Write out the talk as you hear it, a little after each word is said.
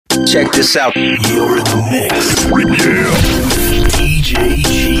Check this out. You're in the mix. Yeah. DJ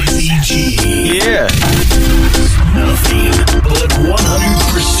GZG. Yeah. Nothing but 100%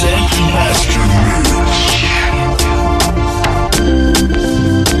 master mix.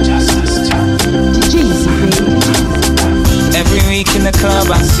 Every week in the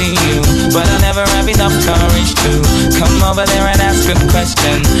club I see you, but I never have enough courage to come over there and ask a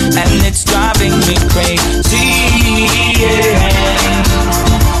question, and it's driving me crazy. Yeah.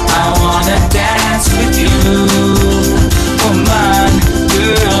 I wanna dance with you, woman,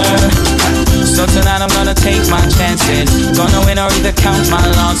 girl. So tonight I'm gonna take my chances, gonna win or either count my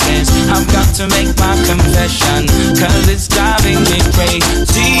losses. I've got to make my confession, cause it's driving me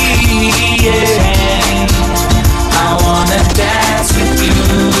crazy. Yeah. I wanna dance with you,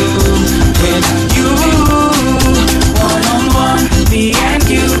 one-on-one, me and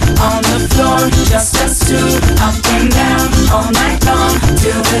you, on the floor, just us two, up and down, all night long,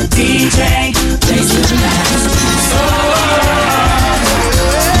 till the DJ plays the jazz. So,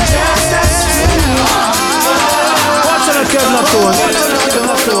 just us two. What's on the Kevlar tone?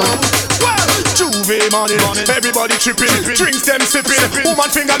 Juve money, everybody tripping, drinks them sipping, woman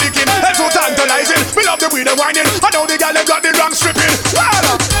finger licking, head so tantalizing. We love the way they whining, I know the gal them got the wrong stripping.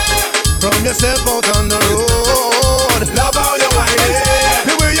 Run yourself out on the road, love how you whining.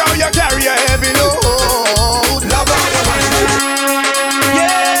 The way how you carry a heavy load, love how you whining.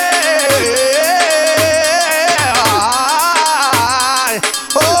 Yeah.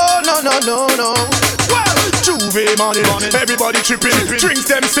 Oh no no no no. Juve money, everybody tripping, drinks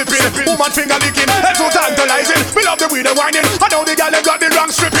them sipping, woman finger licking, head so tantalizing. We love the way they whining, I know the gal them got the wrong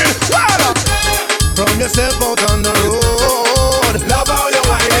stripping. Run yourself out on the road, love how you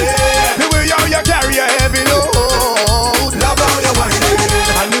whining. The way how you carry a heavy load, love how you whining.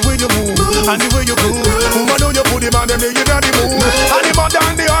 And the way you move, and the way you groove, woman know you put him on them, they give you the move. And the mud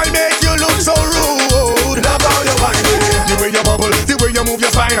and the oil make you look so rude, love how you whining. The way you bubble, the way you move your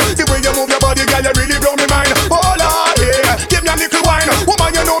spine, the way you move your body, girl, you really blow me mind. Oh Lord, yeah, give me a little wine.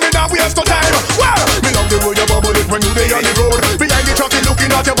 Woman, you know me now, waste no time. Well, me love the way you bubble it when you lay on the road. Behind the truck, you looking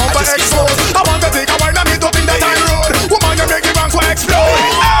at your bumper exposed. I want to take a wine and meet up in that time road. Woman, you make it wrong, so explode.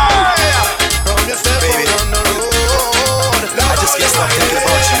 Hey, from yourself out on the road. I just can't stop thinking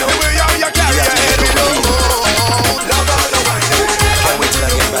about you, know. The way how you carry your heavy load. Love how you wine. Can't wait till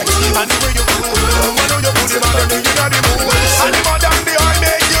I get back to you. And the way you move, woman, know you put it on them, you got the move. And the mud and the oil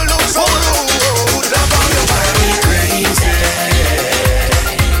make you look so rude. Love how you drive me crazy.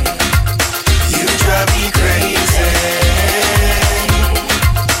 You drive me crazy.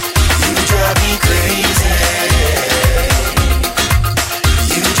 You drive me crazy.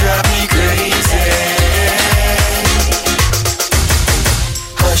 You drive me crazy.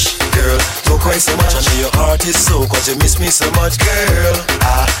 Hush, girl, don't cry so much. I know your heart is so, cause you miss me so much, girl.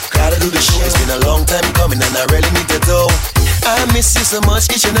 I gotta do the show. It's been a long time coming and I really need to know. I miss you so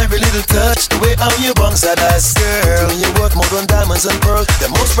much, each and every little touch. The way how you bounce that ass, girl. When you worth more than diamonds and pearls, the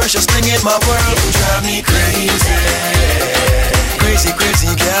most precious thing in my world. You drive me crazy. Crazy,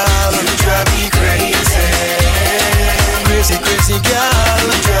 crazy girl. You drive me crazy. Crazy, crazy girl.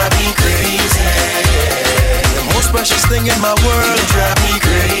 You drive me crazy. The most precious thing in my world. You drive me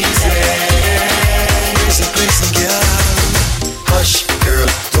crazy. Crazy, crazy girl. Hush, girl,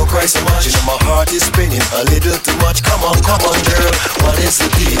 don't cry so much. You know my heart is spinning a little too much. Come on, girl, what is the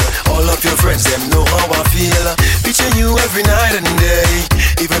deal? All of your friends, them know how I feel. Picture you every night and day.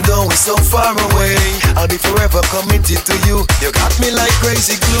 Even though we're so far away, I'll be forever committed to you. You got me like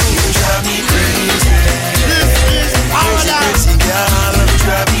crazy glue. You drive me crazy. Crazy, crazy girl. You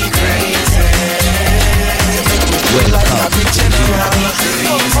drive me crazy. Like a big general.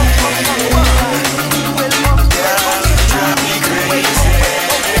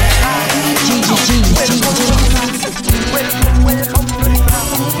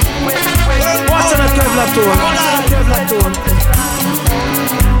 What's on the Kevlar tone?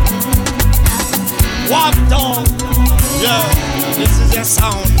 Walk down, yeah, this is your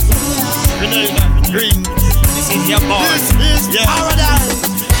sound. Grenada, green, this is your boy. This is paradise.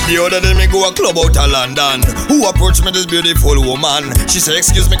 The other day me go a club out of London. Who approached me, this beautiful woman? She say,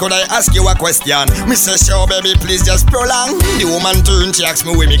 excuse me, could I ask you a question? Me say, sure baby, please just prolong. The woman turned, she asked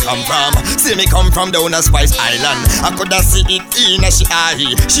me where me come from. Say me come from down a Spice Island. I coulda see it in a she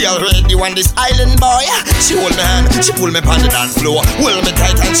eye. She already want this island boy. She hold me hand, she pull me on the dance floor. Hold me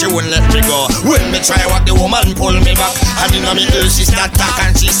tight and she won't let me go. When me try walk, the woman pull me back. And in me ear she start talk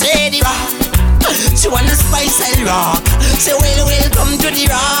and she say the rock. She wanna spice and rock. Say welcome to the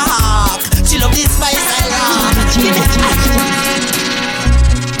rock. She love this spice and rock.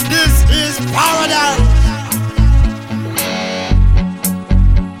 This is paradise.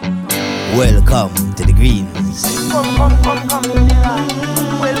 Welcome to the Greens. Come to the rock.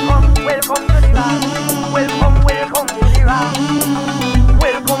 Welcome to the rock. Welcome to the rock. Welcome to the rock.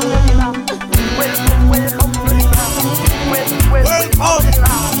 Welcome to the rock. Welcome to the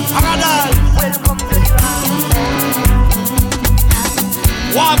rock.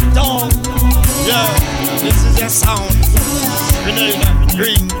 Walk down. Yeah, this is your sound. Grenada,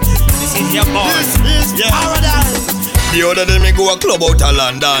 green. This is your boy. This is paradise. The other day me go a club out of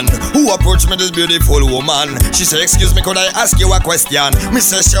London. Who approached me, this beautiful woman? She say, excuse me, could I ask you a question? Me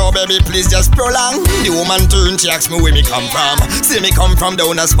say, sure baby, please just prolong. The woman turned, she asked me where me come from. Say me come from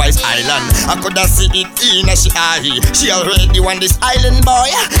down a Spice Island. I coulda see it in a she eye. She already want this island boy.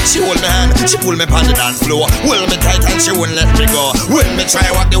 She hold me hand, she pull me on the dance floor. Hold me tight and she won't let me go. When me try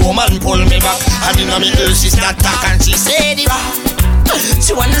walk, the woman pull me back. And in me ear she start talk and she say the rock.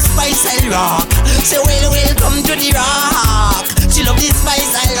 She wanna spice and rock. Say welcome to the rock. She love this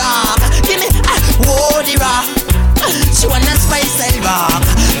spice and rock. Give me whoa the rock. She wanna spice and rock.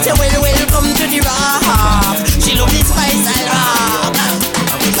 Say welcome to the rock. She love this spice and rock.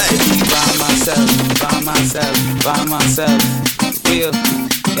 I would like to be by myself. Real,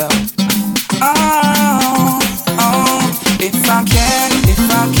 yeah. If I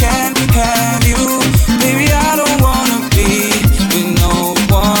can have you, baby, I don't wanna be with no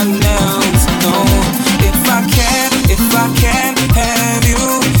one else. No, if I can have you,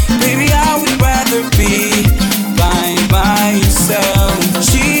 baby, I would rather be by myself.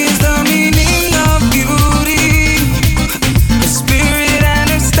 She's the meaning of beauty. Her spirit and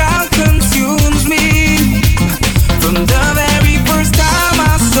her style consumes me. From the very first time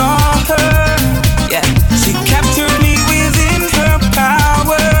I saw her, yeah, she captured me within her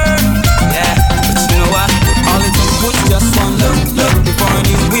power. Yeah, but you know what? All it took was just one look. Before I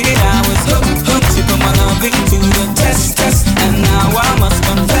knew it, I was hooked. She put my loving to the test. And now I must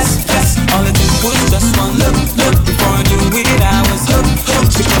confess. All it took was just one look. Before I knew it, I was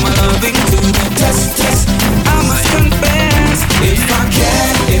hooked. She put my loving to the test. I must confess. If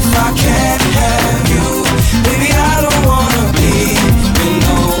I can have you, baby, I don't wanna be with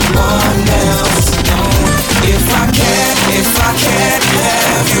no one else. No, if I can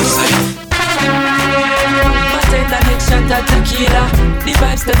have you. Shot of tequila, the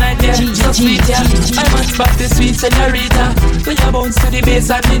vibes tonight, yeah, so sweet, yeah. I must back the sweet señorita. When you bounce to the bass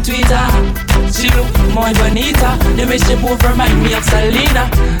and the tweeter, she look more bonita. The way she move remind me of Selena.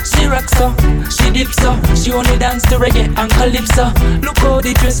 She rocks so, she dips so. She only dance to reggae and calypso. Look how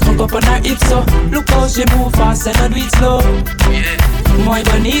the dress hung up on her hips so. Look how she move fast and not do it slow. Yeah, more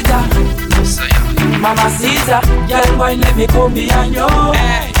bonita. Mama Caesar, girl, why let me come behind you?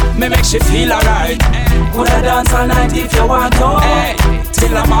 Hey, me make she feel alright. Coulda dance all night if you want to. Hey, till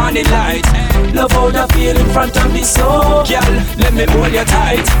the morning light. Love how the feel in front of me so. Girl, let me hold you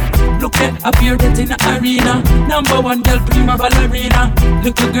tight. Look at appear that in the arena. Number one girl, prima ballerina.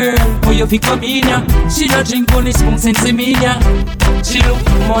 Little girl, who you fi come in ya? She don't drink only spoon since the media. She look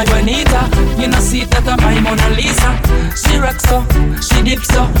more bonita. You know see that I'm my Mona Lisa. She rocks so, she dips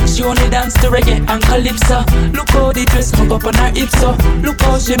so. She only dance to reggae and calypso. Look how the dress hung up on her hips so. Look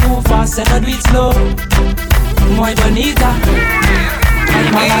how she move fast and not do it slow. Muy bonita,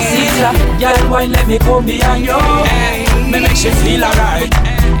 Mama Caesar, girl, why let me come behind you? Hey, me make she feel alright.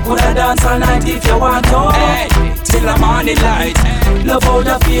 Coulda dance all night if you want to. Hey, till the morning light. Love how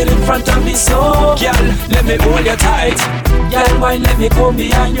the feel in front of me so. Girl, let me hold you tight. Girl, why let me come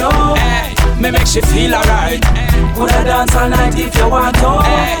behind you? Hey, me make she feel alright. Coulda dance all night if you want to.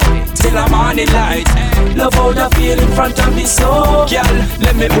 Hey, till the morning light. Love how the feel in front of me so. Girl,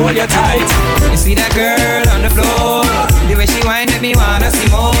 let me hold you tight. You see that girl on the floor, the way she whine make me wanna see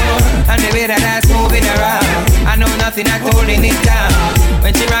more. And the way that ass moving around, I know nothing at holding it down.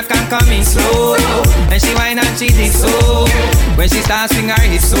 When she rock and come in slow, when she whine and she did so. When she starts swing her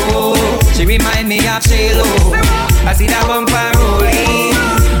hips so, she remind me of J-Lo. I see that bumper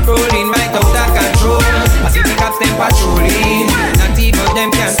rolling right out of control. I see the cops them patrolling, not even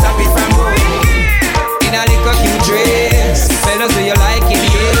them can stop it from rolling. In a little cute dress, fellas, do you like it?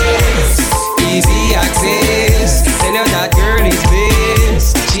 Yes. Easy access, tell her that girl is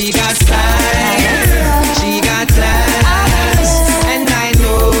best. She got style, she got class, and I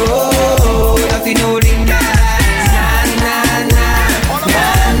know nothing holding back.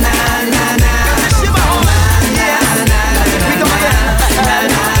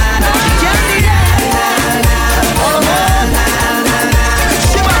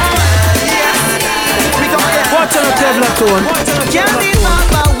 Watch on the Kevlar tone. Can't live off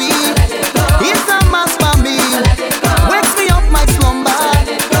my weed. It's a must for me. Wakes me up my slumber.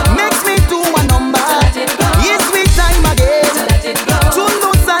 Makes me do a number. It's we time again. To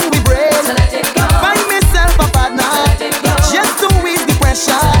lose and we break.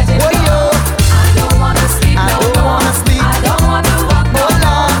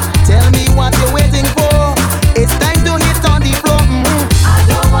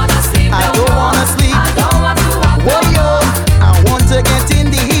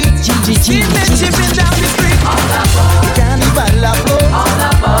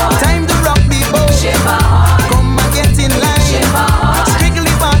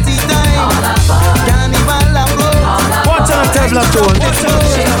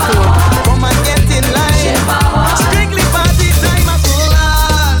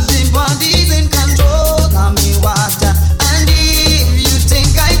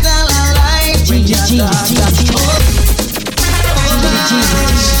 It's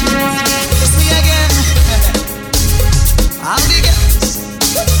me again. I'll be guess.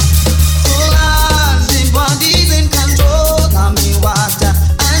 Oh, the body's in control of me water.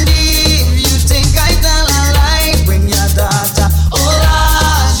 And if you think I tell a lie, bring your daughter. Oh,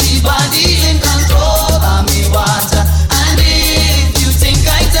 the body's in control of me water. And if you think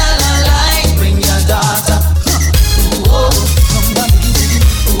I tell a lie, bring your daughter. Ooh, oh, somebody give it.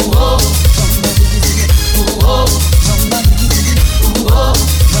 Ooh, oh, somebody give it. Ooh,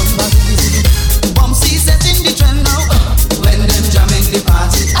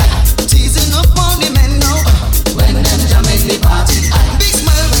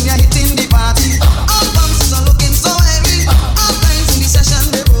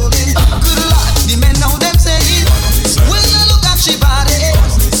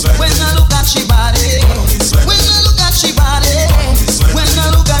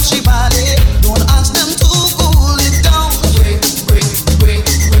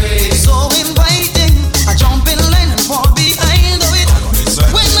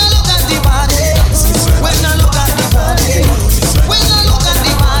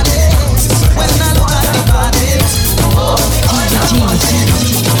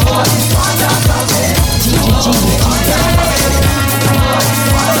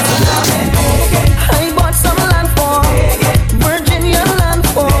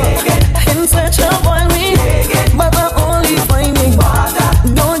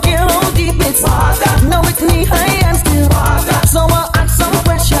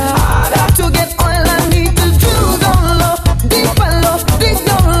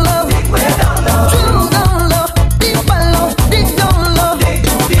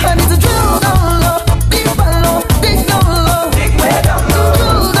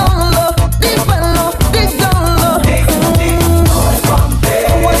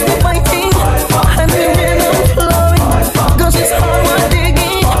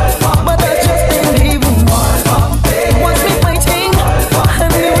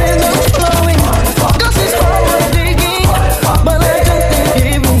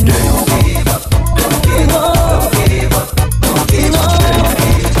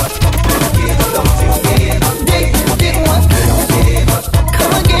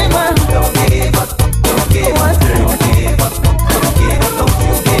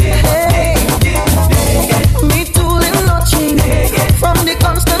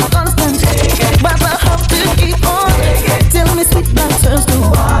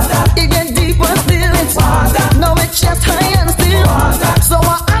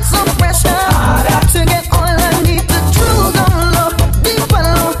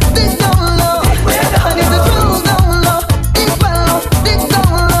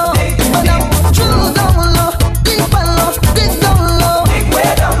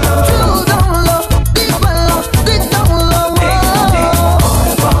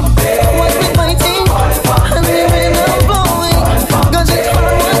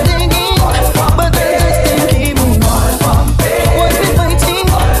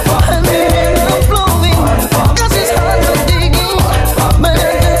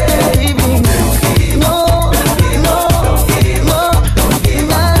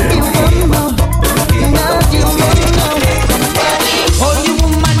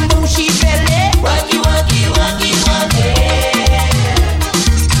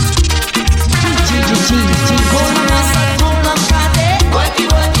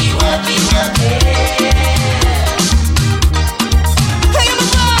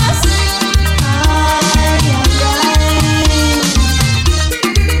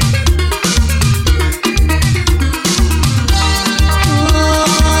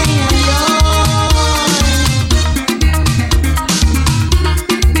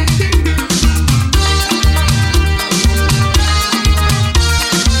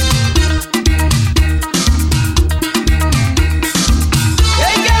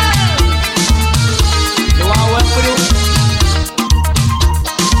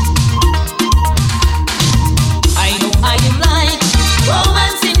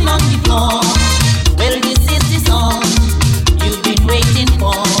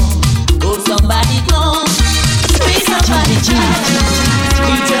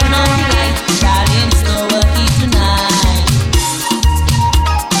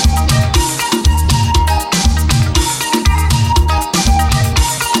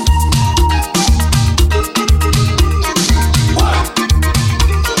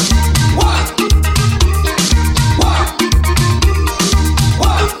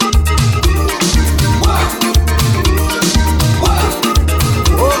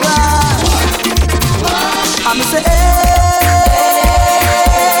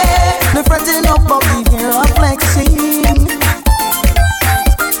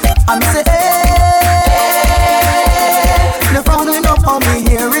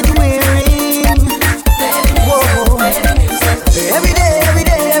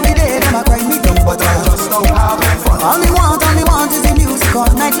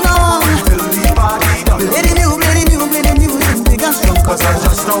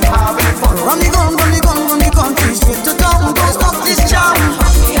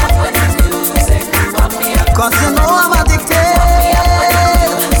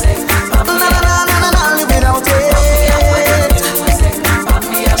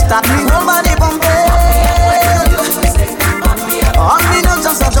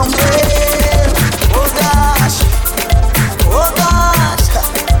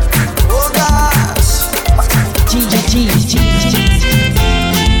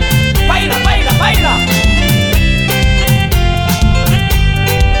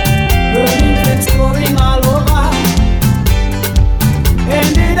 exploring all over.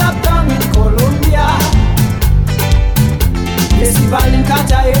 Ended up down in Colombia. Festival in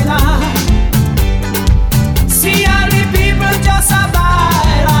Cartagena. See all the people just a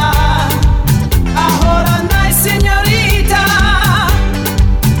baila. I hold a nice señorita.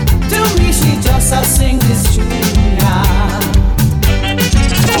 To me she just a sing this tune, yeah.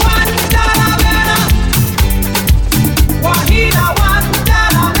 Guantanamera, Wahina,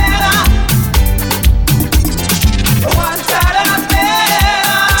 Guantanamera,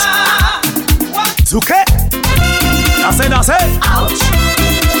 Guantanamera. Zuke, danse. Ouch,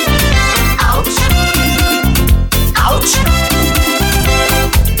 ouch, ouch.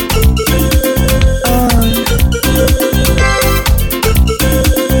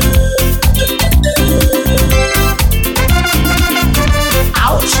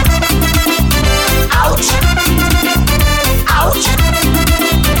 Ouch, ouch, ouch.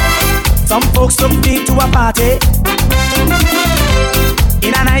 Some folks took me to a party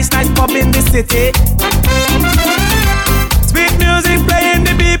in a nice pub in the city. Sweet music playing,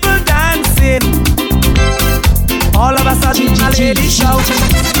 the people dancing. All of a sudden, a lady shout,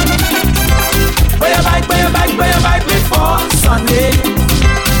 "Where your bike before Sunday?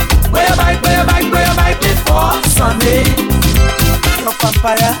 Where your bike before Sunday?" No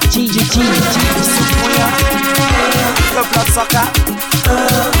papaya, the blood sucker,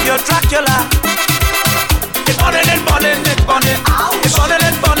 your Dracula. It's burning, it's burning, it's burning. It's burning,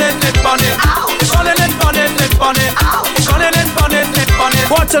 it's burning, it's burning. It's burning, it's burning, it's burning. It's burning, it's burning, it's burning.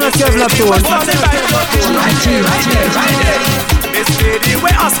 Watch on the Kevlar too. Right there. This lady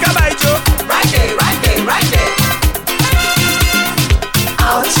where Oscar bite you. Right there.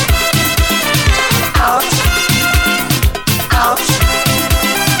 Ouch, ouch, ouch.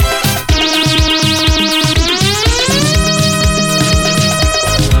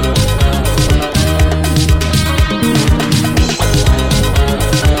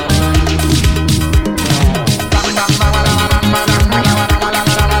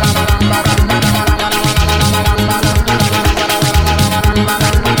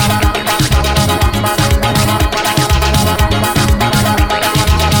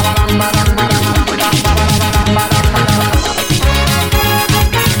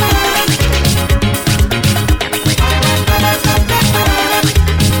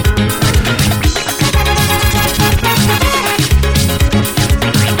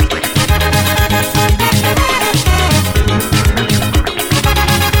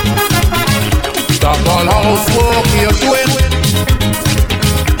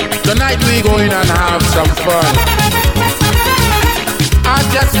 Tonight we go in and have some fun. I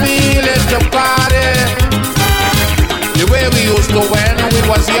just feel it to party the way we used to when we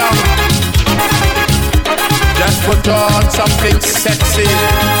was young. Just put on something sexy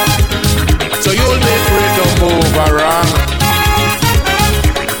so you'll be free to move around.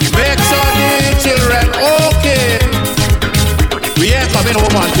 Make sure the children okay. We ain't coming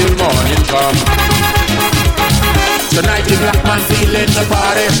home until morning come. Tonight the black man feeling the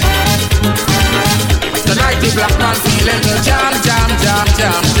party. Tonight the black man feeling the jam.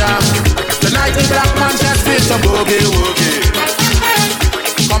 Tonight the black man just feels the boogie.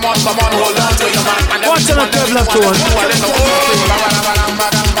 Come on, hold on to your man. Watch on the Kevlar too.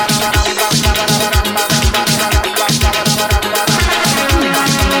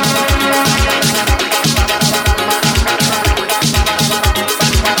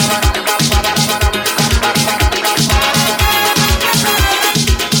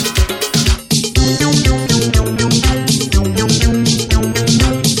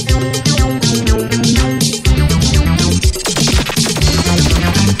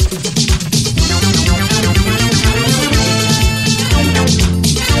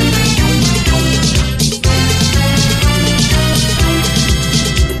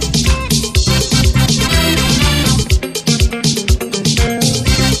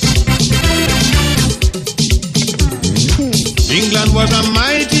 Was a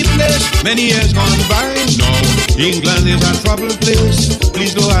mighty place many years gone by. No, England is a troubled place.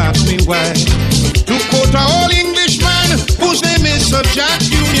 Please don't ask me why. To quote an old Englishman whose name is Sir Jack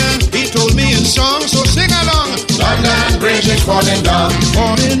Union, he told me in song, so sing along. London Bridge is falling down,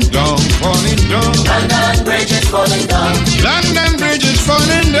 falling down, falling down. London Bridge is falling down. London Bridge is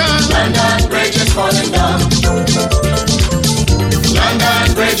falling down. London Bridge is falling down.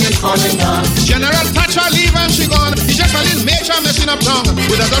 London Bridge is falling down. General Thatcher leave and she gone. It's just a little major messing up town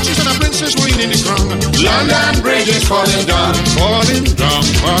with a duchess and a princess ruining the crown. London Bridge is falling down, falling down,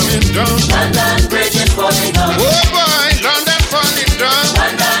 falling down. London Bridge is falling down. Oh boy, London falling down.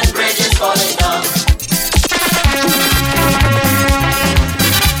 London Bridge is falling down.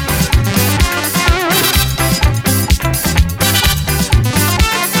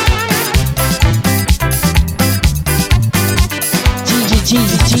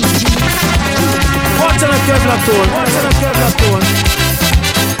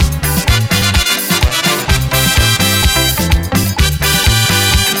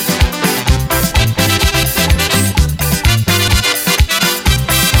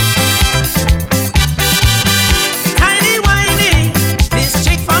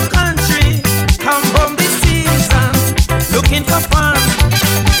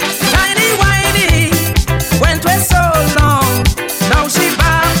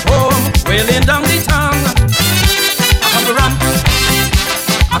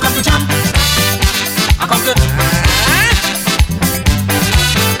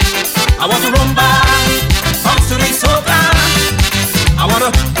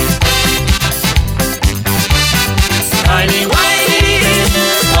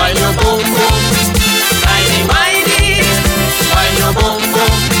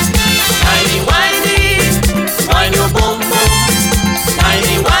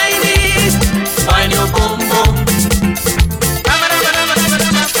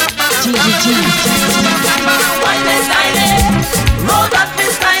 Wine is tiny, roll that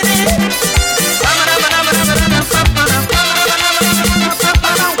is tiny.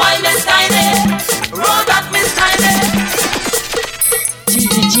 Wine is tiny, roll that is tiny.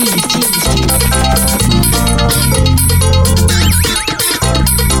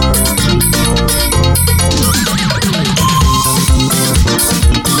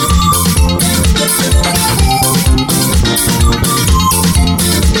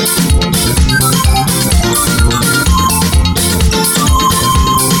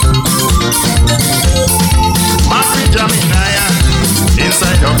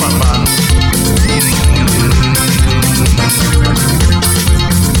 Inside of a man,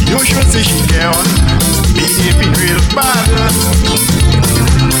 you should see she get on, behaving real bad.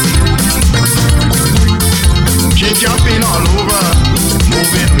 She jumping all over,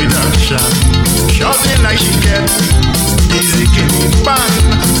 moving with action, shouting like she get easy kitty pan.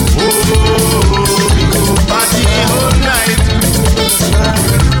 Oh, we go party all night.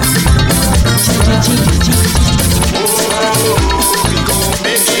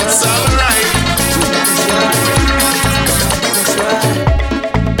 It's alright.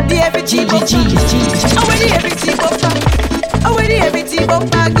 The heavy tea bumper. Oh, where the heavy tea bumper. Oh, where the heavy tea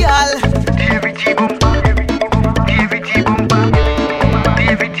bumper, girl. The heavy tea bumper. The heavy tea bumper. The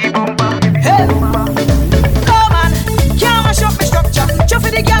heavy tea bumper. Hey, no man, can't mash up my structure. Just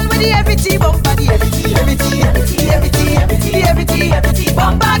for the girl with the heavy tea bumper. The heavy tea, heavy tea, heavy tea, heavy tea, heavy tea, heavy tea, heavy tea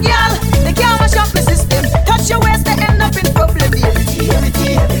bumper, girl. They can't mash up my system. Touch your waist, they end up in problem. The heavy tea, heavy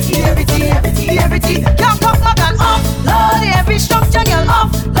tea, heavy tea, heavy tea, heavy tea, heavy tea. Can't come back and up. Lord, the heavy structure, girl,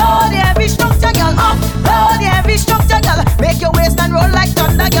 up. Lord, the heavy structure, girl, up. Lord, the heavy structure, girl. Make your waist and roll like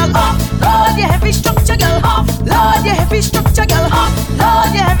thunder, girl, up. Lord, the heavy structure, girl, up. Lord, the heavy structure, girl, up.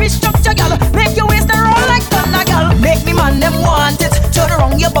 Lord, the heavy structure, girl. Make your waist and roll like thunder, girl. Make me man them want it. Turn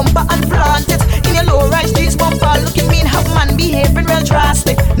around your bumper and plant it. In your low-rise jeans bumper, looking mean, have man behaving real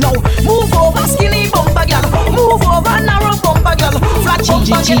drastic. No, move over, skinny bumper, girl. Move over, narrow bumper, girl. Flat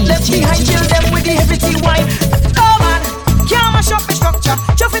bumper, get left behind, kill them with the heavy tea wine. Oh man, can't mash up my structure.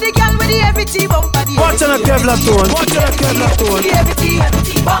 Just for the girl with the heavy tea bumper. Watch on a Kevlar tone. Watch on a Kevlar tone. The heavy tea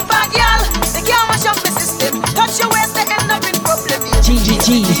bumper, girl. They can't mash up my system. Touch your waist, they end up in problem. The heavy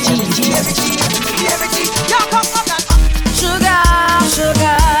tea, can't come up and sugar,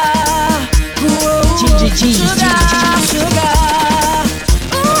 sugar. Sugar, sugar.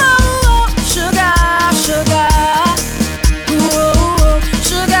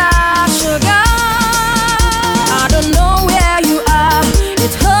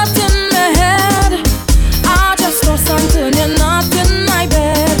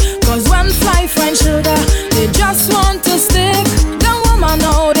 Just want to stick. The woman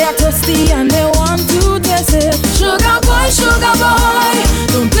know they're thirsty and they want to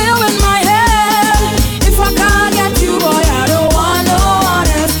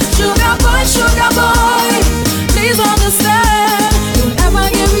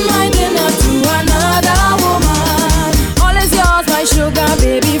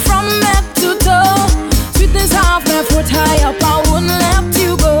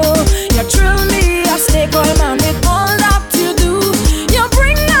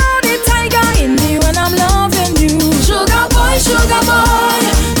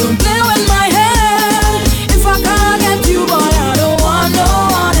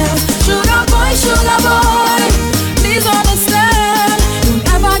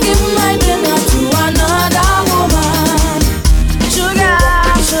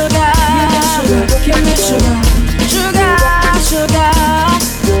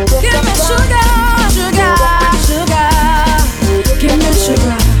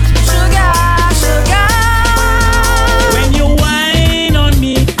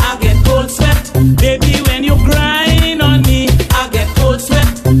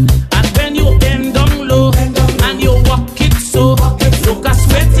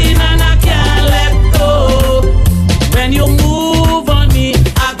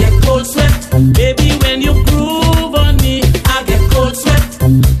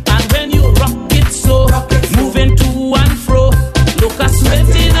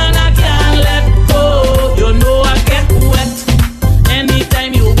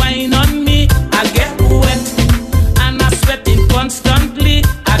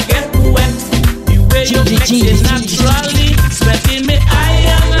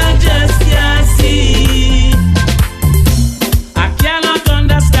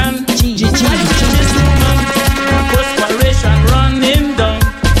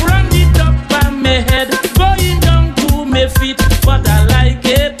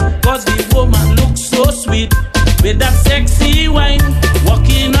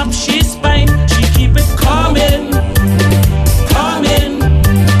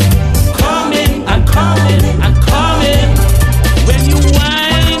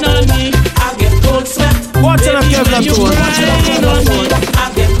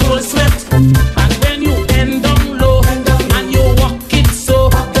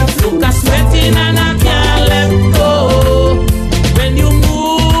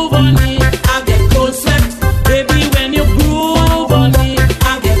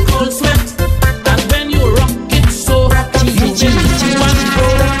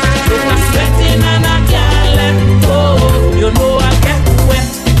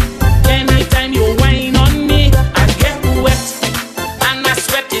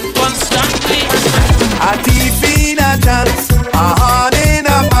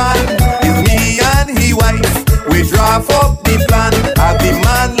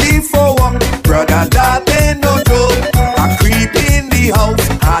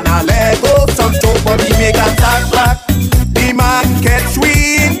man a let go some stroke, but he make attack back. The man catch we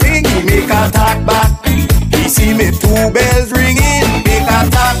thing, he make attack back. He see me 2 bells ringing, make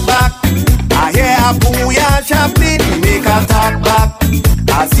attack back. I hear a booyah chaplain, he make attack back.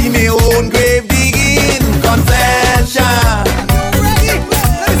 I see me own grave digging, confession. Ready?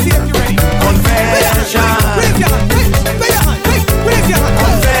 Let me see if you're ready. Confession. Raise your hand. Raise your hand.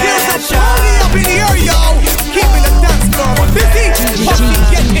 Confession. Only up in here, yo. Keeping the dance floor busy. Fucking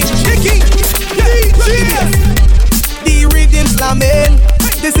getting chicky. The rhythm slamming.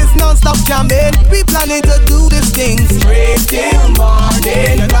 This is non-stop jamming. We planning to do this thing straight till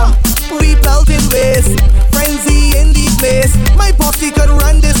morning. We belting waist, frenzy in the place. My posse could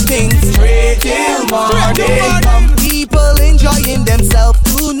run this thing straight till morning. People enjoying themselves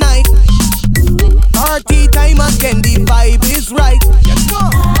tonight. Party time again, the vibe is right.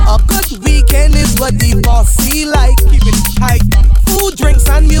 A good weekend is what the posse like. Keep it tight. Food, drinks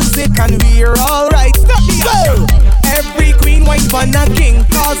and music and we're alright. Go! Every queen wine for a king,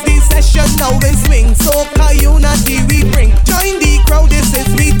 cause the session now in swing. Soca unity we bring. Join the crowd, this is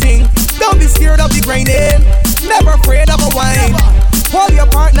we thing. Don't be scared of the grinding, never afraid of a wine. Hold your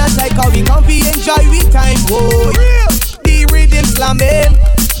partner tight, cause we comfy, enjoy we time. Whoa, the rhythm slamming.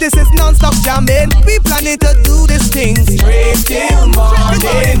 This is non-stop jamming. We planning to do this thing straight till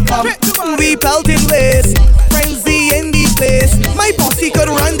morning. Come, we belting waist, frenzy in the place. My posse could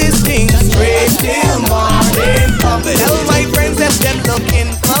run this thing straight till morning. Come, tell my friends that them looking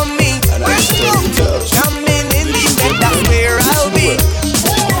for me. Jamming in the bed, that's where I'll be.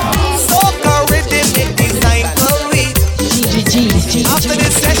 Soca rhythm is designed for we. After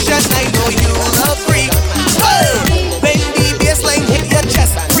this session, I know you'll agree. When the bassline hit your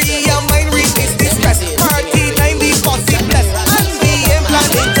chest, free your mind, release the stress. Party time, the posse bless, and we ain't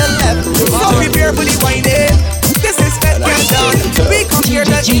planning to left. So prepare for the whining. This is Fed Get Down. We come here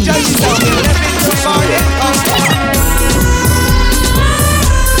to enjoy the sound. We'll let it to morning.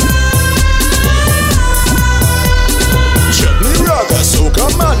 Chutney Raga, Soca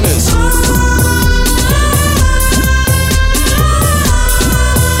Madness.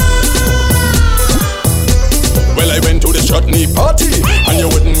 Well, I went to the chutney party, and you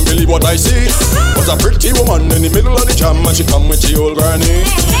wouldn't believe what I see. Was a pretty woman in the middle of the jam, and she come with the old granny.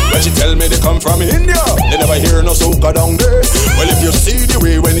 Well, she tell me they come from India, they never hear no soca down there. Well, if you see the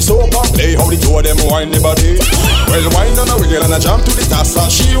way when the soca play, how the two of them wind the body. Well, wine on a wiggle and a jam to the tassa.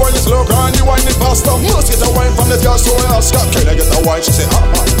 She wine the slow, granny wine the faster. Must get a wine from the girl, so I ask her, can I get a wine? She say, ah,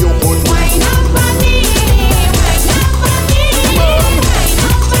 man, you could wine up for me.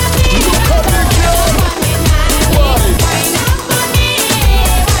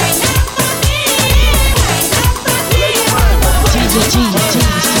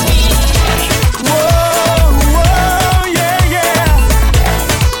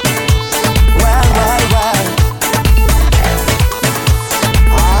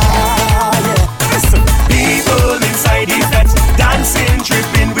 People inside the fence, dancing,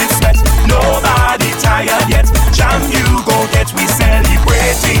 tripping with sweat. Nobody tired.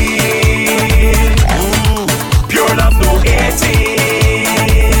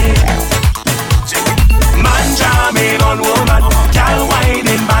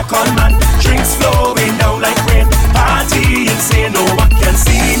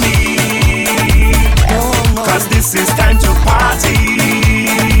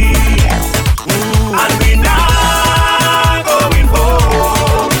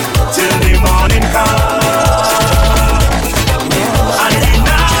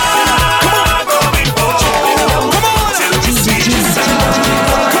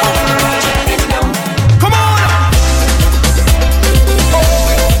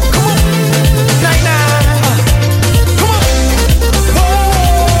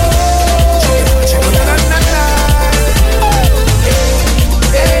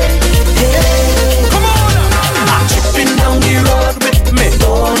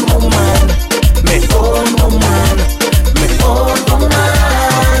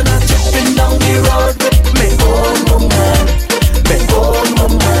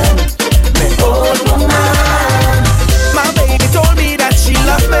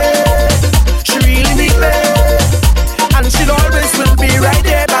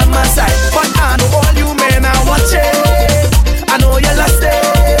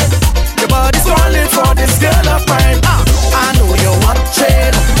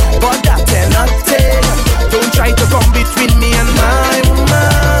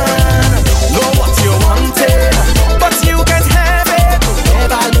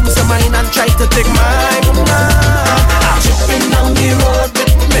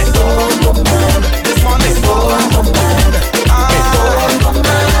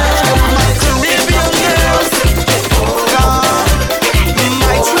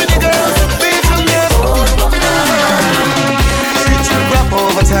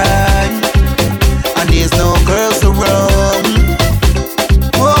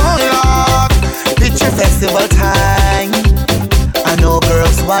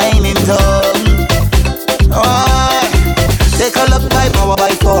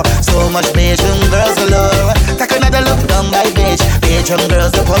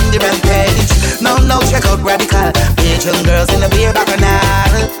 girls up on the rampage. Now check out Radical. Asian girls in the beer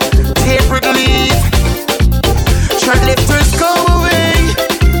bacchanal. Take relief. Shirt lifters go away.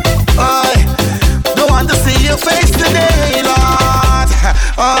 I don't want to see your face today, Lord.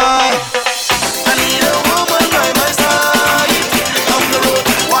 I need a woman by my side. On the road,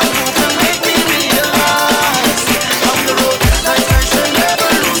 one who can make me realize. On the road, like I should never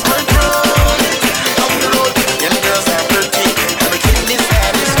lose control. On the road, them girls are pretty, and we keep this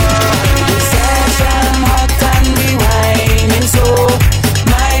satisfied. The session hot and we whining so.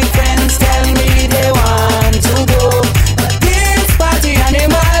 My friends tell me they want to go. Dance party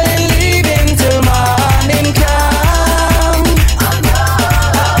animal leaving till morning come.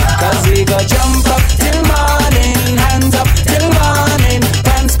 Cause we go jump up till morning, hands up till morning,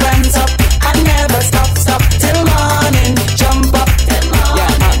 pants up and never stop till morning. Jump up till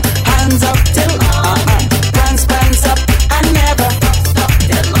morning, hands up till morning, pants up and never stop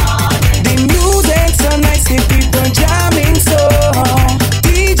till morning. The music so nice, the people jamming so.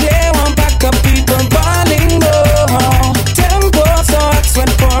 DJ want back up, people balling low. Tempo so hot,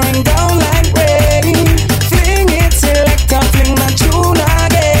 sweat pouring down like rain. Fling it, select and fling the tune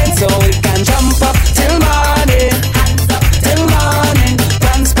again. So we can jump up till morning, hands up till morning,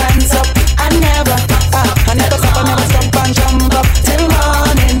 pants up and never stop and jump up till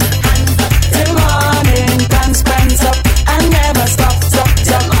morning, hands up till morning, pants up and never stop to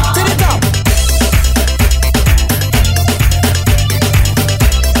the top.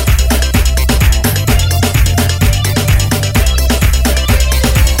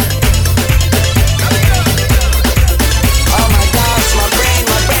 Oh my gosh, my brain.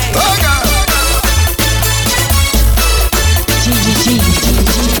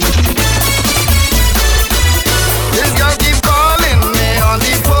 This girl keep calling me on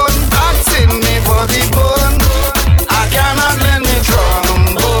the phone, asking me for the bone. I cannot lend me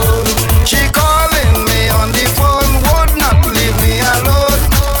trombone. She calling me on the phone, would not leave me alone.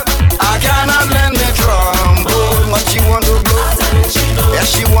 I cannot lend me trombone. But she want to blow, yeah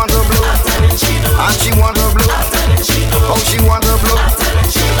she want to blow, and she want to blow, oh she want to blow.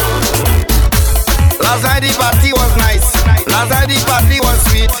 Last night the party was nice, last night the party was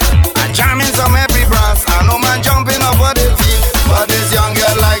sweet. And jamming some every brass, and no man jumping up for the feet. But this young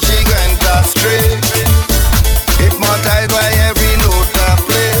girl like she went astray, hypnotized by every note I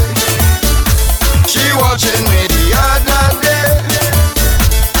play. She watching me the other day,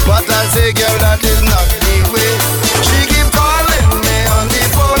 but I say girl that is not the way. She keep calling me on the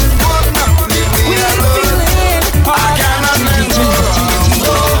phone, would not leave me alone. I cannot let her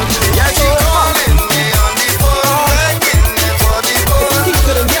go. Yeah, she calling me on the phone, begging me for the bone.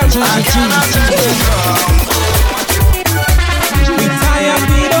 I cannot let her go. We tired,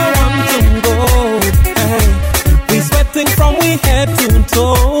 we don't want to go. Hey. We sweating from we head to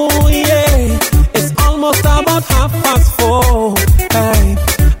toe. Yeah, it's almost about 4:30. Hey.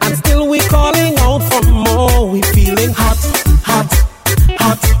 And still we calling out for more. We feeling hot, hot,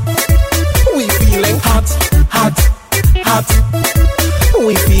 hot. We feeling hot, hot, hot.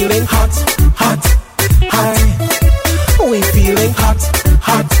 We feeling hot, hot, hot. We feeling hot,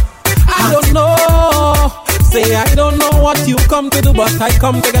 hot. I don't know. Say I don't know what you come to do, but I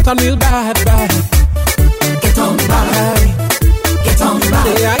come to get on real bad. Get on bad. Get on bad.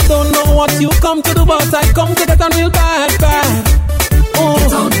 Say I don't know what you come to do, but I come to get on real bad. Oh,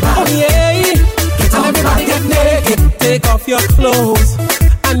 get on bad. Oh yeah. Get on and everybody bad. Get naked. Take off your clothes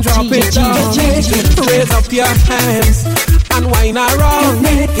and drop it down. Raise up your hands and whine around.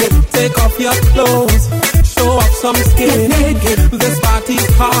 Take off your clothes, show off some skin. This party's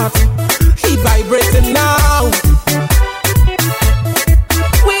hot, heat vibrating now.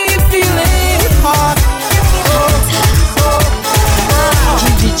 We feeling hot.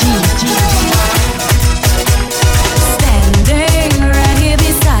 Standing right here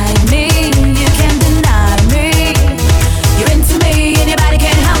beside me, you can't deny me. You're into me and your body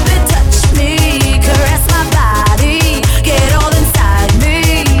can't help but touch me. Caress my body, get all inside me.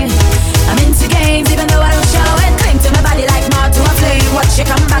 I'm into games even though I don't show it. Cling to my body like moth to a flame. Watch you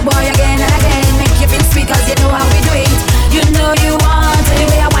come back, boy, again and again. Make you feel sweet cause you know how we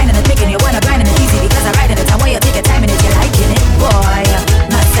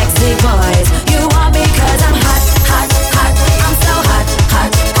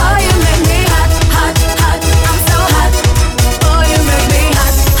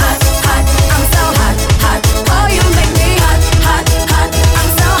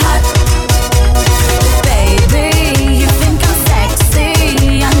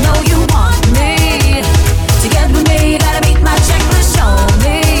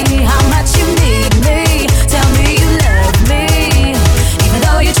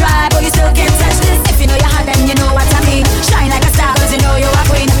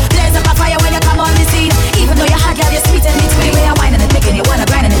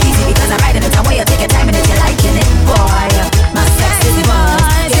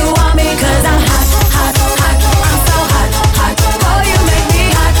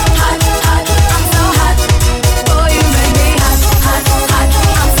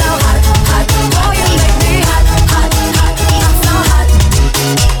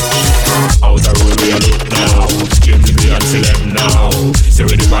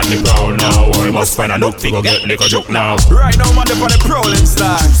must find a nook to go get liquor joke now. Right now, man, they're on the prowling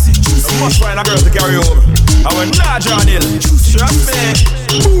star. You must find a girl to carry over. I will not John Hill. Trust me.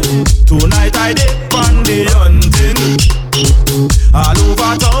 Tonight I dip on the hunting. All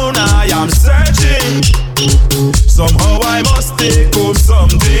over town I am searching. Somehow I must take home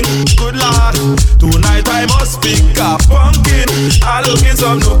something. Good lord, tonight I must pick a pumpkin. I look in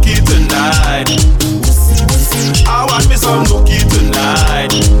some nookie tonight. I want me some nookie tonight.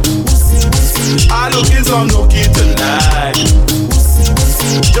 I look in some nookie tonight.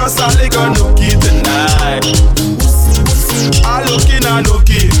 Just a little nookie tonight. I look in a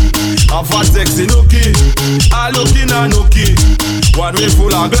nookie. I'm for sexy nookie. I look in a nookie. One way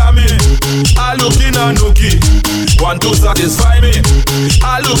full of glammy. I look in a nookie. One to satisfy me.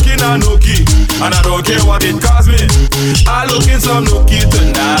 I look in a nookie. And I don't care what it costs me. I look in some nookie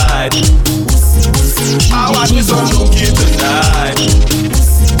tonight. I want me some nookie tonight.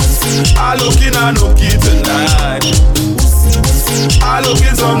 I look in a nookie tonight. I look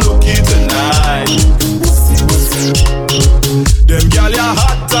in some nookie tonight. Them gyal ya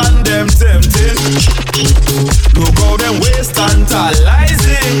hot and them tempting. Look how them waist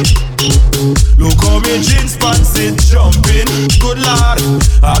tantalizing. Look how me jeans pants it jumping. Good lord,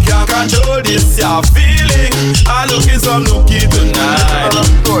 I can't control this ya feeling. I look in some nookie tonight.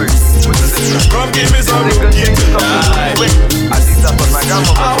 Come give me some nookie tonight.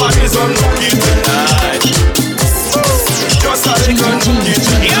 I want me some nookie tonight. Just a little nookie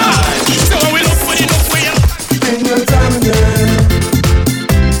tonight. So we look for it, look for you. In your time again.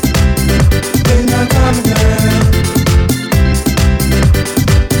 In your time again.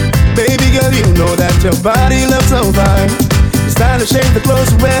 Baby girl, you know that your body looks so fine. It's time to shake the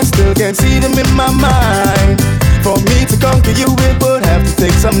clothes you wear. Still can't see them in my mind. For me to conquer you, it would have to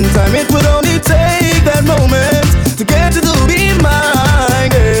take some time. It would only take that moment to get you to be mine,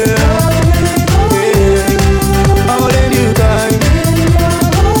 girl. Yeah. All in you time.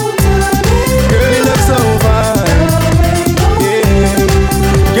 Girl, you look so fine. Yeah.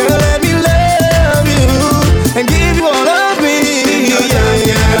 Girl, let me love you and give you all of me. Yeah,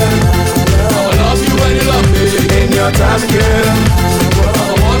 yeah. I will love you when you love me. In your time, girl.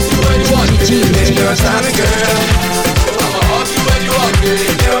 I want you when you want me. In your time, girl. I'ma hug you when you hug me.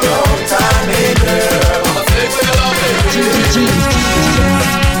 In your own time, girl. I'ma take when you love me.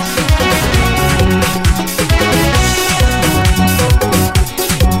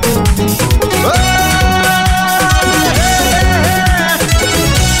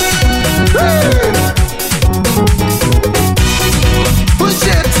 Push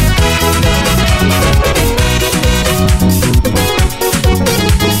it.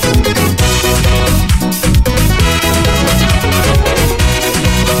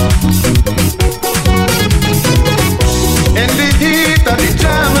 In the heat of the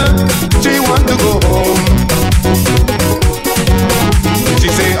jam, she want to go home. She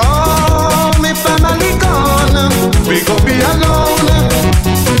say, oh, me family gone, we go be alone.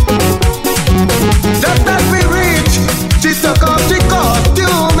 Just as we reach, she took off the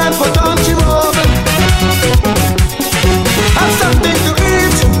costume and put on she robe. Have something to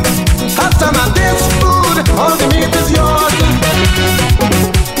eat, have some of this food, all the meat is yours.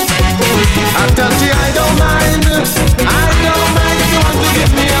 I tell you I don't mind if you want to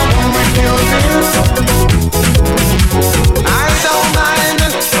give me a won't refuse it. I don't mind,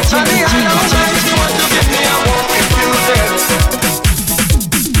 honey, I don't mind if you want to give me a won't refuse it.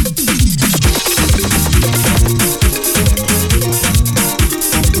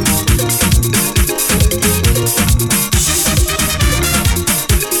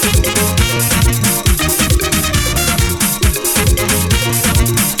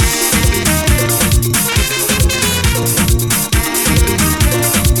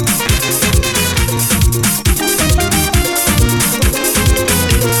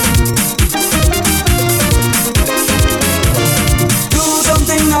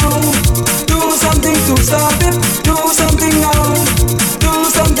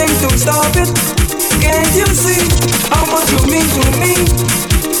 Stop it, can't you see how much you mean to me?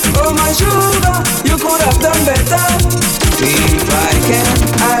 Oh my sugar, you could have done better. If I can,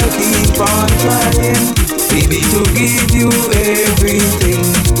 I'll keep on trying, baby, to give you everything.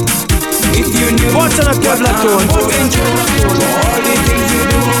 If you knew what I'm going through, all the things you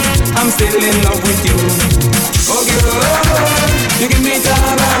do, I'm still in love with you. Oh girl, you give me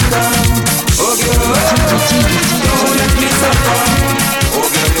taranta. Oh girl, don't let me suffer. Oh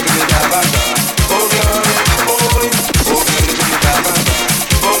girl, you give me taranta. Oh girl, oh girl, you give me taranta.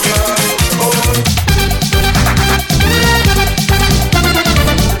 Oh girl,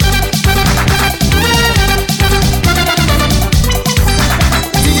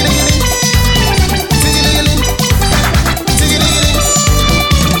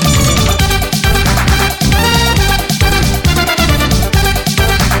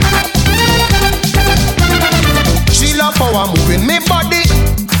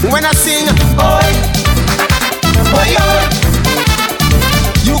 when I sing. Oi, oi, oi.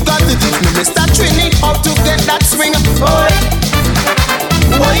 You got to teach me, Mr. Trini, how to get that swing. Oi,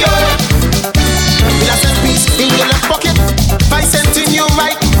 oi, oi. With a cent piece in your left pocket, 5 cents in your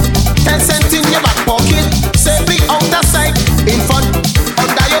right, 10 cents in your back pocket. Safely out the sight, in front,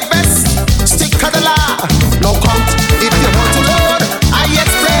 under your vest. Stick to the law, no count. If you want to load, I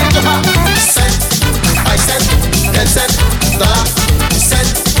explain to her. Cent, 5 cents, 10 cents, dollar, cent,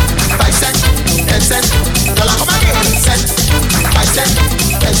 5 cents, 10 cents, dollar. Come again, cent, 5 cents,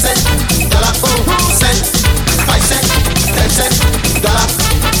 10 cents, dollar. Cent, 5 cents, 10 cents, dollar.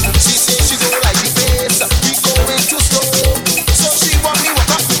 She says she don't like the bass, we going too slow. So she want me walk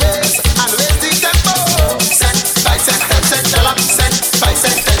up the bass and raise the tempo. Cent, 5 cents, 10 cents, dollar. Cent, 5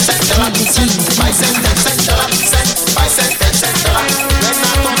 cents, 10 cents, dollar. Cent, 5 cents, 10 cents, dollar. Cent, 5 cents, 10 cents, dollar. When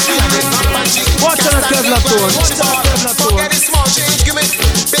I talk, she have it not punchy. Watch on a Kevlar tone. Forget the small change, give me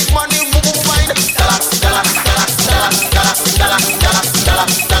big money, move mind. Dollar, dollar, dollar, dollar, dollar, dollar, dollar, dollar,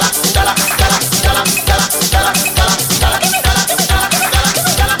 dollar, dollar, dollar, dollar, dollar, dollar, dollar.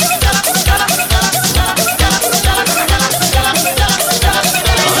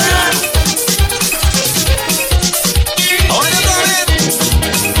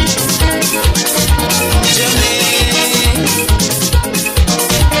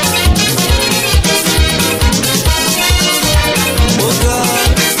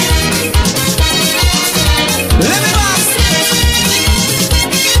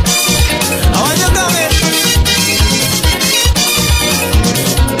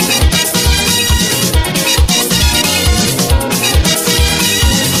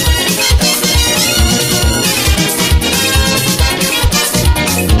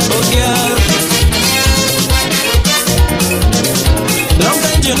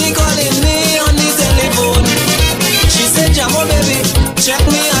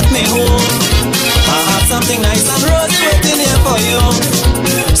 Something nice and rosy waiting here for you.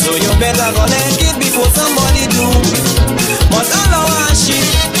 So you better go and get before somebody do. But all I want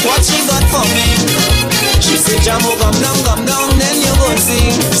what she got for me. She said, Jamo, come down, then you go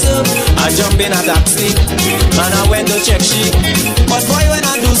sing. So I jump in a taxi and I went to check she. But boy, when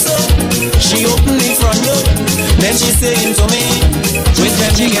I do so, she opened the front door. Then she saying to me, wait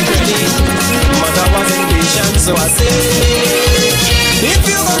when she get ready. But I wasn't patient, so I said, if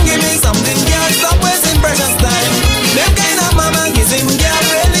you gon' give me something, girl, stop wasting precious time. Them kind of mama kissing, girl,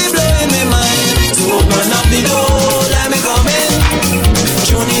 really blowing my mind. So open up the door, let me come in.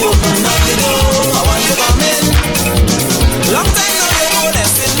 Junie, open up the door, I want to come in. Long time now you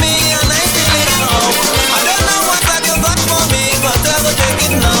molesting me and I feel it now. I don't know what that you got for me, but I will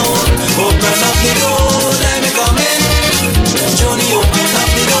take it now. Open up the door, let me come in. Junie, open up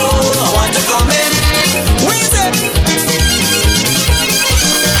the door, I want to come in. We said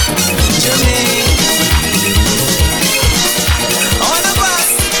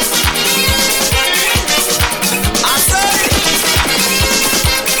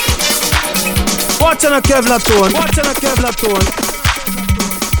Watch on a Kevlar tone. Watch on a Kevlar tone.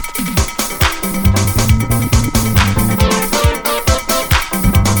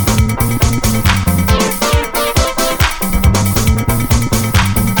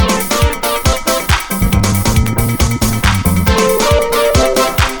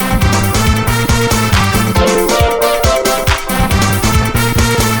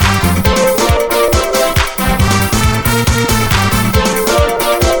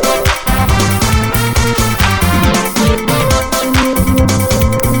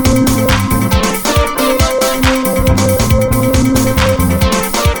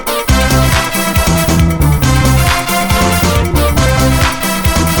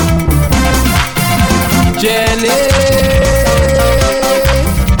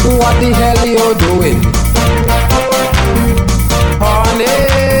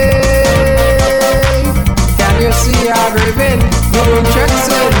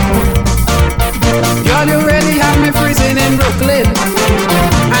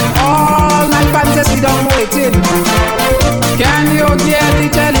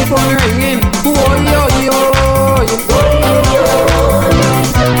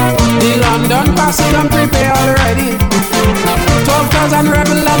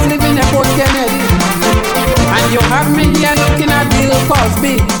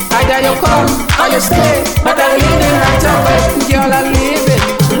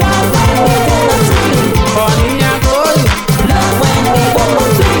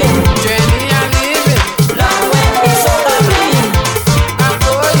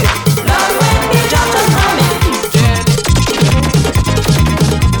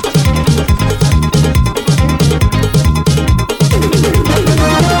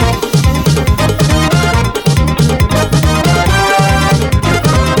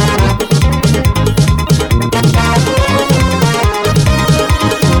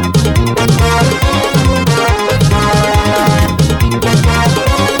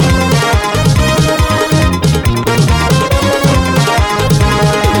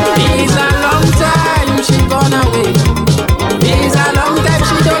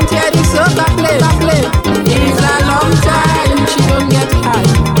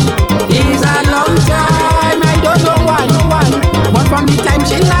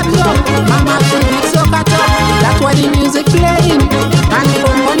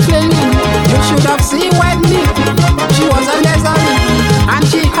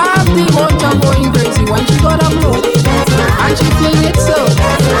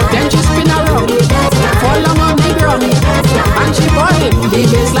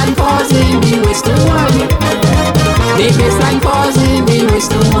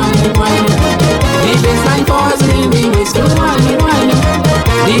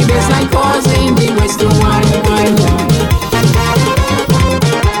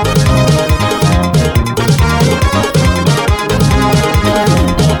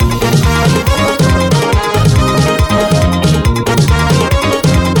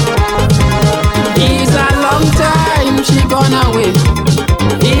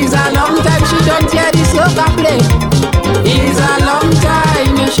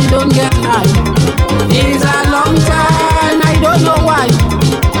 time. It's a long time, I don't know why.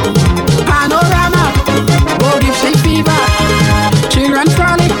 Panorama, body shake fever. Children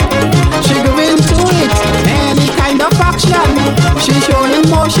frolic, she go into it. Any kind of action, she showing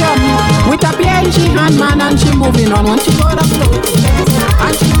motion. With a PNG hand man and she moving on when she go the flow.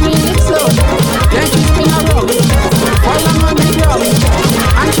 And she play it slow, then she spin around. Fall on the drum,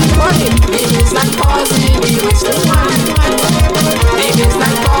 and she calling. Baby's like causing the waste of wine. Baby's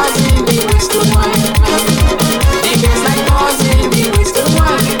like causing the waste of wine. Baby's like causing the waste of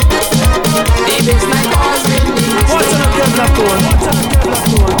wine. Baby's like causing the waste of wine. What's on the Kevlar phone? What's on the Kevlar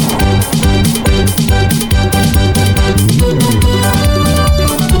phone?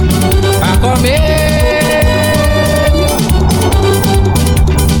 I come in.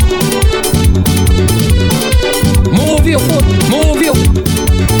 Move your foot, move your.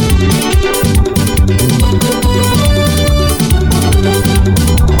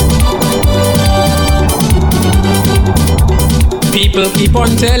 People keep on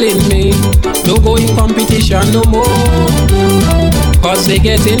telling me, don't go in competition no more. Cause they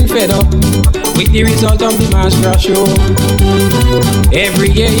getting fed up with the result of the Master Show. Every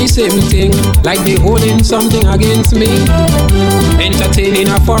year is same thing, like they holding something against me. Entertaining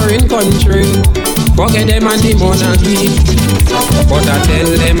a foreign country, forget them and the monarchy. But I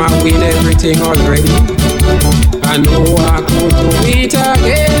tell them I win everything already. I know I could do it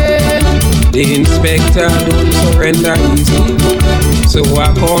again. The inspector don't surrender easy, so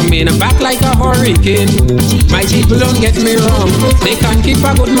I come in back like a hurricane. My people don't get me wrong, they can't keep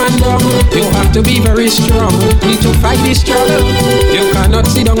a good man down. You have to be very strong to fight this struggle. You cannot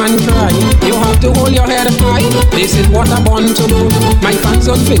sit down and cry, you have to hold your head high. This is what I want to do, my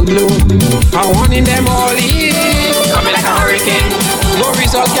fans don't feel blue. I want in them all in, coming like a hurricane. No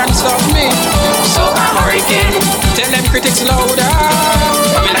result can stop me, so a hurricane. Tell them critics louder,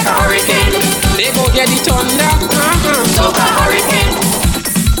 coming like a hurricane. They go get the thunder, so a hurricane.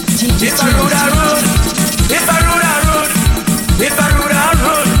 If I rode a road, if I rode a road, if I rode a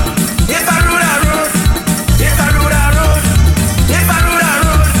road, if I rode a road, if I rode a road, if I rode a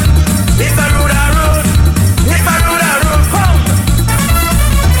road, if I rode a road, if I rode a road, home.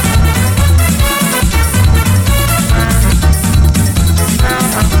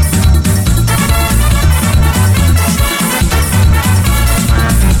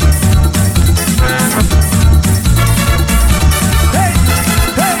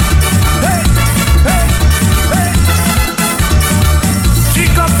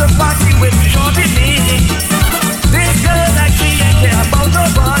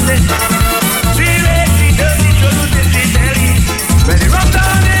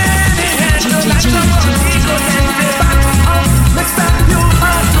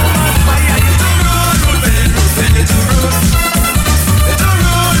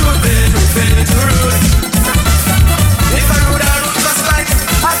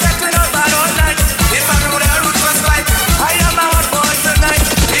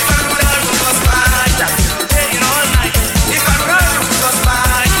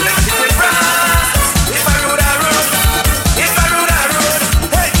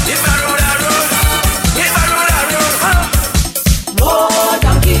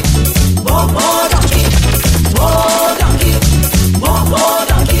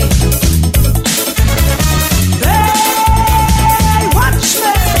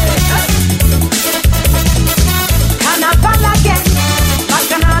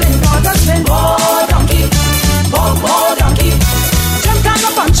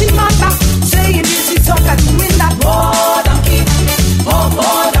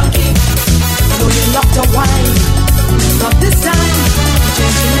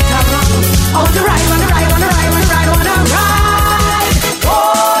 On the ride, on the ride, on the ride, on the ride.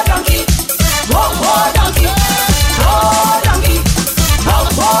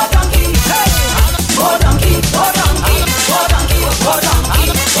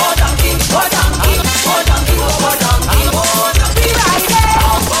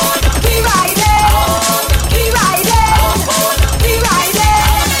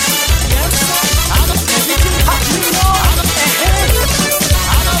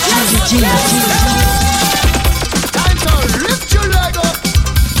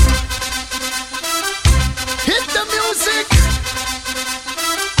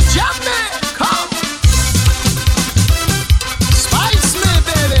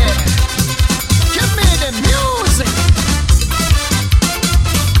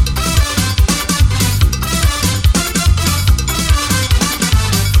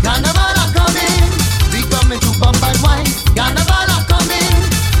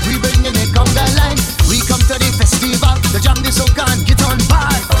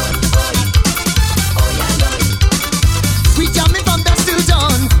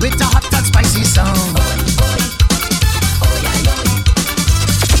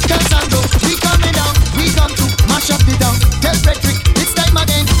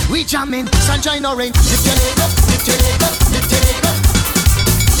 sunshine or rain. Lift your leg up, lift your leg up, lift your leg up.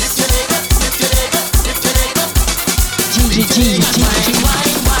 Lift your leg up, lift your leg up, lift your leg up. Wine.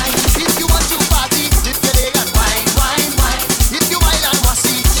 If you want to party, lift your leg up. Wine. If you wild and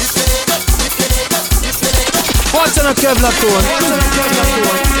wassy, lift your leg up, lift your leg up, lift your leg up. What's on a Kevlar tone?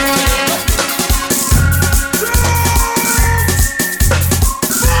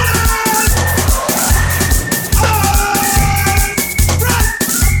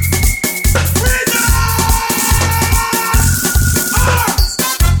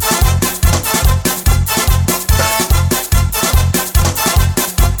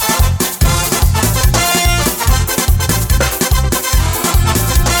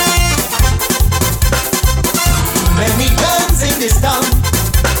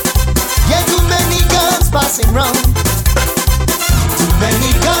 Round. Too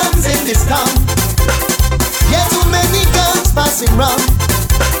many guns in this town. Yeah, too many guns passing round.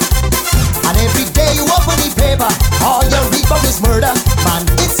 And every day you open the paper, all you read about is murder. Man,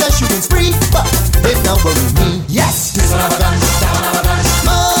 it's a shooting spree, but they don't worry me. Yes, this one have a gun, that one have a gun.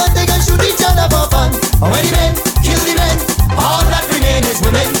 Man, they can shoot each other for fun. Or when the men kill the men, all that remain is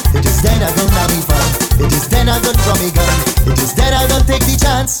women. It is then I gonna be fun. It is then I gonna draw me gun. It is then I gonna take the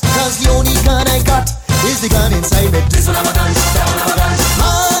chance. Cause the only gun I got is the gun inside me. This one have a gun, that one have a gun.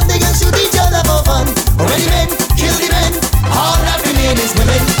 Man, they can shoot each other for fun. Or when the men kill the men, all that remain is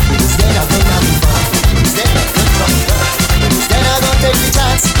women. It is then I gonna be fun. It is then I gonna draw me gun. It is then I gonna take the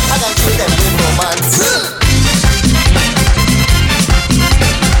chance. I gotta kill them with romance.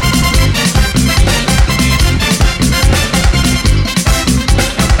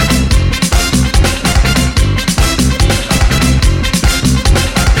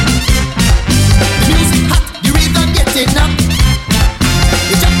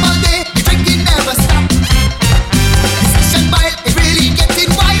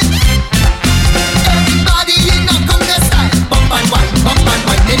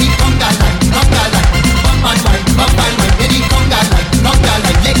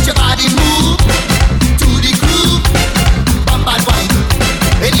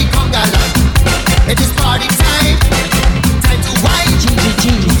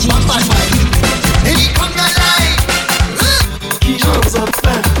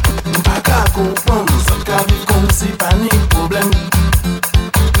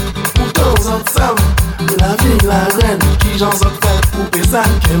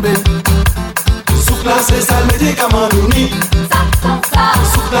 Sous-classé, ça le médicament nous nie.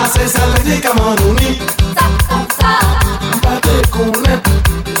 Sous-classé, ça le médicament nous nie. Pas de connaître,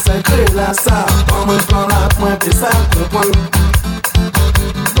 c'est que là ça. Pas moi plan là, point et ça comprendre.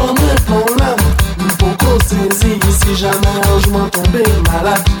 Pas moi plan là, beaucoup saisi si jamais je m'en tombé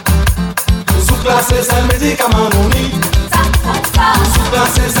malade. Sous-classé, ça le médicament nous nie.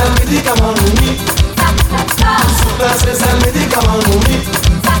 Sous-classé, ça le médicament nous nie. Sous-classé, ça le médicament nous nie.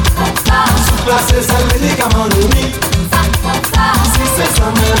 Sous-classé, ça le médicament nous nie. Si c'est ça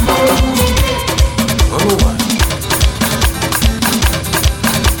même, on nous voit.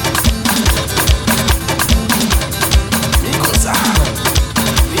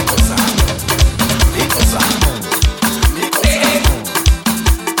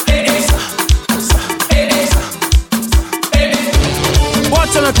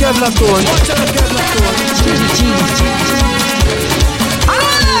 Watch on a Kevlar tone.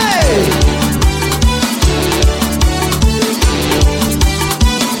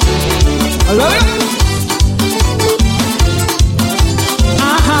 Hello?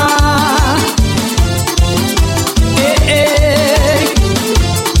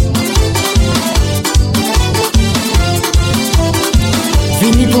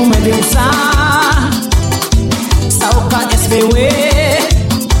 Vini pour me dire ça, Soca SBW.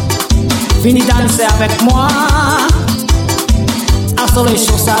 Vini danser avec moi, à les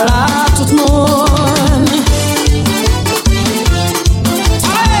choses ça là, tout le monde.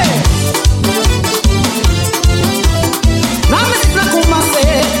 La musique a commencé,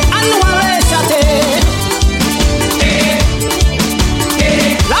 à nous aller chanter.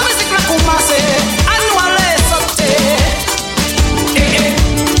 La musique a commencé, à nous aller sauter.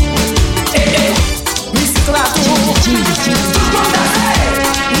 Musique là tout, tout le monde danser.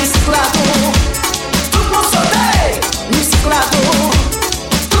 Musique là tout, tout le monde sauter. Musique là tout,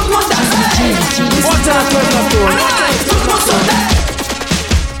 tout le monde danser.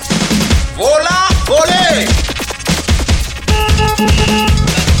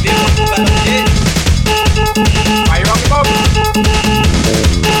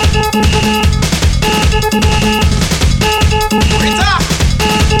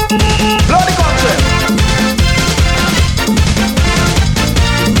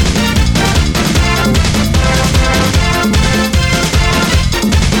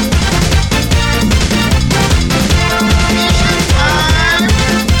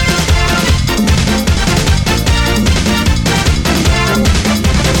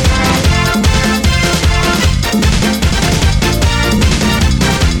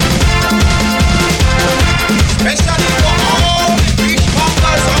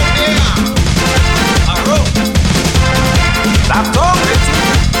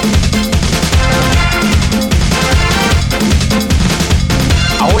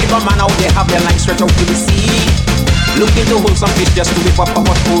 just to whip up a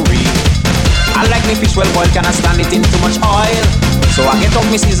potpourri. I like me fish well boiled, cannot stand it in too much oil. So I get up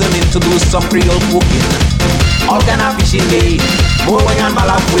me seasoning to do some Creole cooking. All kind of fish in me, more and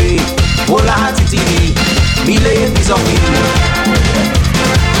malakwe, bola hati TV, me lay a piece of meat.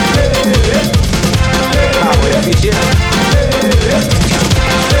 How we fishing?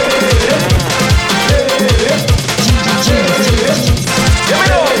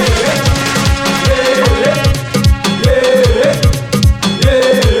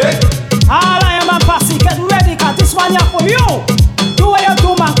 All I am a posse, get ready, cause this one here for you. Do what you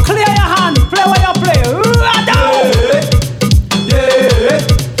do, man. Clear your hand, play what you play.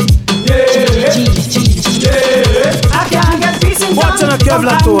 I can't get peace in What's in a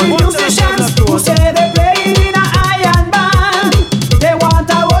Kevlar tone? Musicians who say they playing in a iron band. They want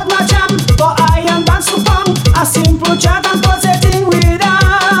a road match for iron bands to come. A simple chat and pulsating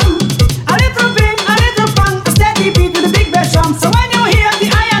rhythm. A little ping, a little pang, a steady beat with a big bass drum. So when you hear the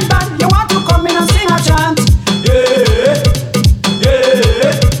iron band, you want to come in and sing a chant.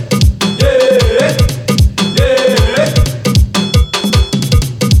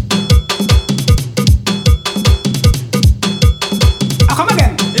 Come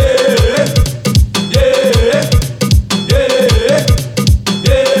again.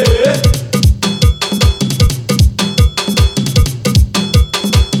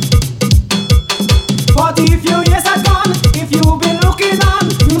 But if you years are gone, if you've been looking on